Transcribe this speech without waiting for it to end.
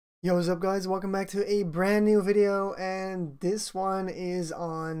Yo, what's up guys? Welcome back to a brand new video, and this one is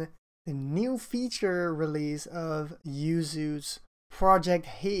on the new feature release of Yuzu's Project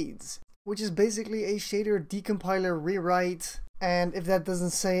Hades, which is basically a shader decompiler rewrite. And if that doesn't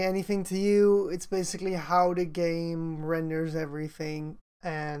say anything to you, it's basically how the game renders everything.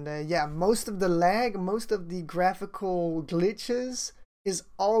 And yeah, most of the lag, most of the graphical glitches is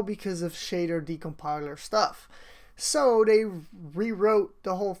all because of shader decompiler stuff. So they rewrote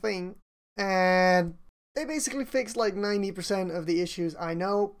the whole thing, and they basically fixed like 90% of the issues I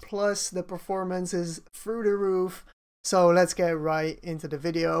know, plus the performance is through the roof. So let's get right into the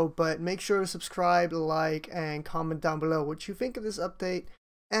video, but make sure to subscribe, like, and comment down below what you think of this update.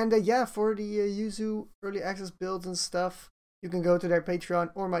 And yeah, for the Yuzu early access builds and stuff, you can go to their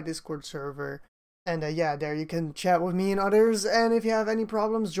Patreon or my Discord server. And yeah, there you can chat with me and others, and if you have any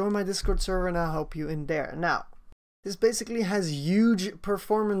problems, join my Discord server and I'll help you in there. Now, this basically has huge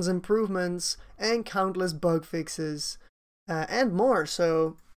performance improvements and countless bug fixes and more,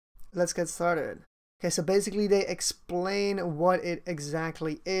 so let's get started. Okay, so basically they explain what it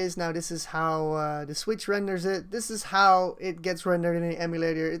exactly is. Now this is how the Switch renders it. This is how it gets rendered in the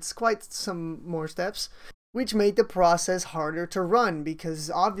emulator. It's quite some more steps, which made the process harder to run,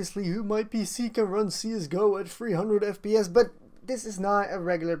 because obviously my PC can run CSGO at 300 FPS, but this is not a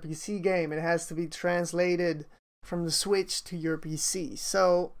regular PC game. It has to be translated from the Switch to your PC,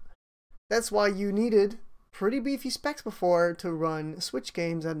 so that's why you needed pretty beefy specs before to run Switch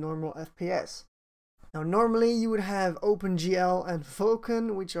games at normal FPS. Now normally you would have OpenGL and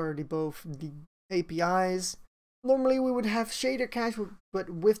Vulkan, which are both the APIs. Normally we would have shader cache,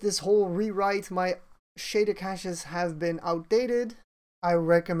 but with this whole rewrite my shader caches have been outdated. I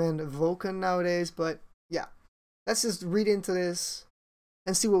recommend Vulkan nowadays, but yeah, let's just read into this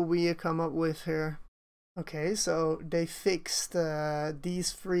and see what we come up with here. Okay, so they fixed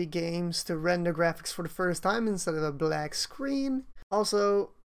these three games to render graphics for the first time instead of a black screen.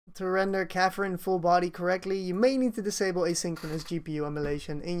 Also, to render Catherine full body correctly, you may need to disable asynchronous GPU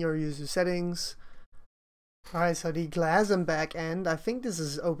emulation in your Yuzu settings. Alright, so the GLASM backend, I think this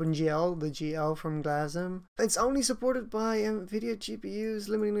is OpenGL, the GL from GLASM. It's only supported by NVIDIA GPUs,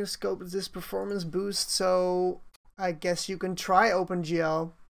 limiting the scope of this performance boost, so I guess you can try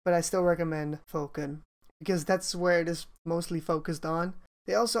OpenGL, but I still recommend Vulkan, because that's where it is mostly focused on.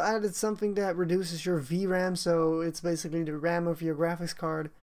 They also added something that reduces your VRAM, so it's basically the RAM of your graphics card.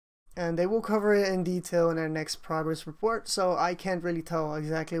 And they will cover it in detail in their next progress report, so I can't really tell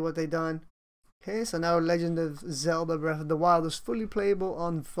exactly what they've done. Okay, so now Legend of Zelda Breath of the Wild is fully playable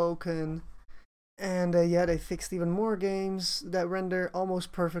on Vulkan. And yeah, they fixed even more games that render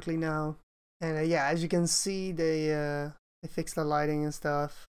almost perfectly now. And yeah, as you can see, they fixed the lighting and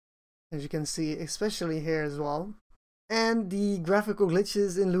stuff. As you can see, especially here as well. And the graphical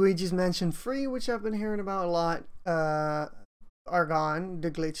glitches in Luigi's Mansion 3, which I've been hearing about a lot, are gone,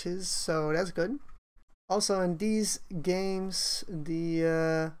 the glitches, so that's good. Also in these games,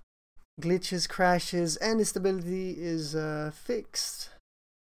 the glitches, crashes, and instability is fixed.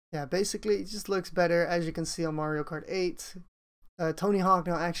 Yeah, basically it just looks better, as you can see on Mario Kart 8. Tony Hawk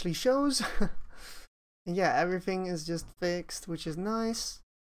now actually shows. And yeah, everything is just fixed, which is nice.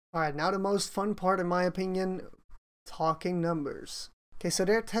 Alright, now the most fun part in my opinion, talking numbers. Okay, so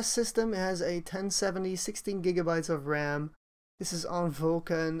their test system has a 1070 16 gigabytes of RAM. This is on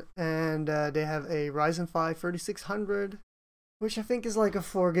Vulkan, and they have a Ryzen 5 3600, which I think is like a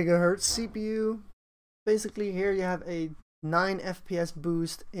 4 gigahertz CPU. Basically here you have a 9 FPS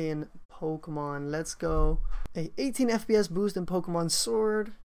boost in Pokemon Let's Go, a 18 FPS boost in Pokemon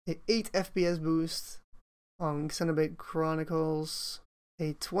Sword, a 8 FPS boost on Xenoblade Chronicles,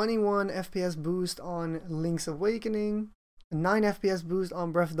 a 21 FPS boost on Link's Awakening, a 9 FPS boost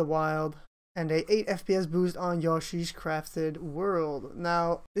on Breath of the Wild, and a 8 FPS boost on Yoshi's Crafted World.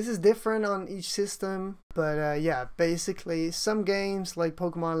 Now, this is different on each system, but yeah, basically some games like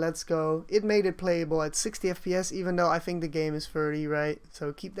Pokemon Let's Go, it made it playable at 60 FPS, even though I think the game is 30, right?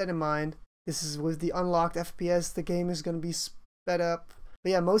 So keep that in mind. This is with the unlocked FPS, the game is going to be sped up.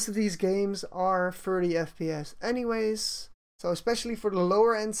 But yeah, most of these games are 30 FPS anyways. So especially for the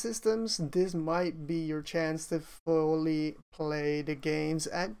lower end systems, this might be your chance to fully play the games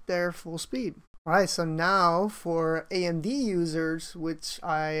at their full speed. Alright, so now for AMD users, which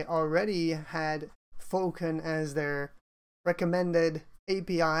I already had Vulkan as their recommended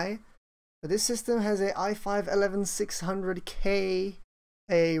API. So this system has a i5-11600K,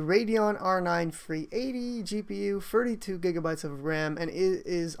 a Radeon R9 380 GPU, 32 gigabytes of RAM, and it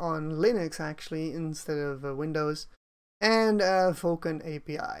is on Linux actually instead of Windows. And Vulkan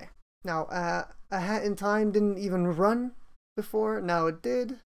API. Now, A Hat in Time didn't even run before, now it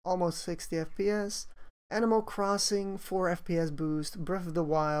did. almost 60 FPS. Animal Crossing 4 FPS boost. Breath of the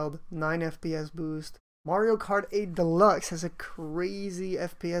Wild 9 FPS boost. Mario Kart 8 Deluxe has a crazy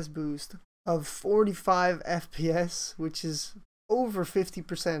FPS boost of 45 FPS, which is over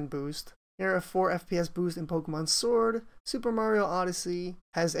 50% boost. Here a 4 FPS boost in Pokemon Sword. Super Mario Odyssey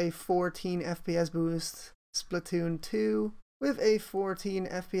has a 14 FPS boost. Splatoon 2 with a 14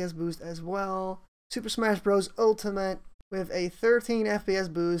 FPS boost as well. Super Smash Bros. Ultimate with a 13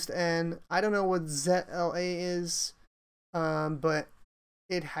 FPS boost, and I don't know what ZLA is, but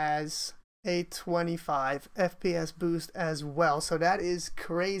it has a 25 FPS boost as well. So that is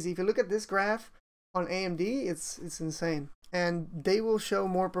crazy. If you look at this graph on AMD, it's insane. And they will show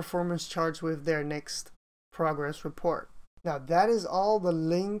more performance charts with their next progress report. Now that is all the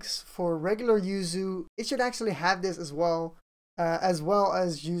links for regular Yuzu. It should actually have this as well as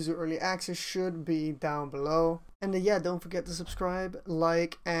Yuzu Early Access should be down below. And yeah, don't forget to subscribe,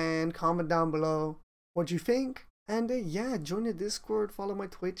 like, and comment down below what you think. And yeah, join the Discord, follow my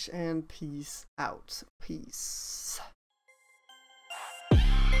Twitch, and peace out. Peace.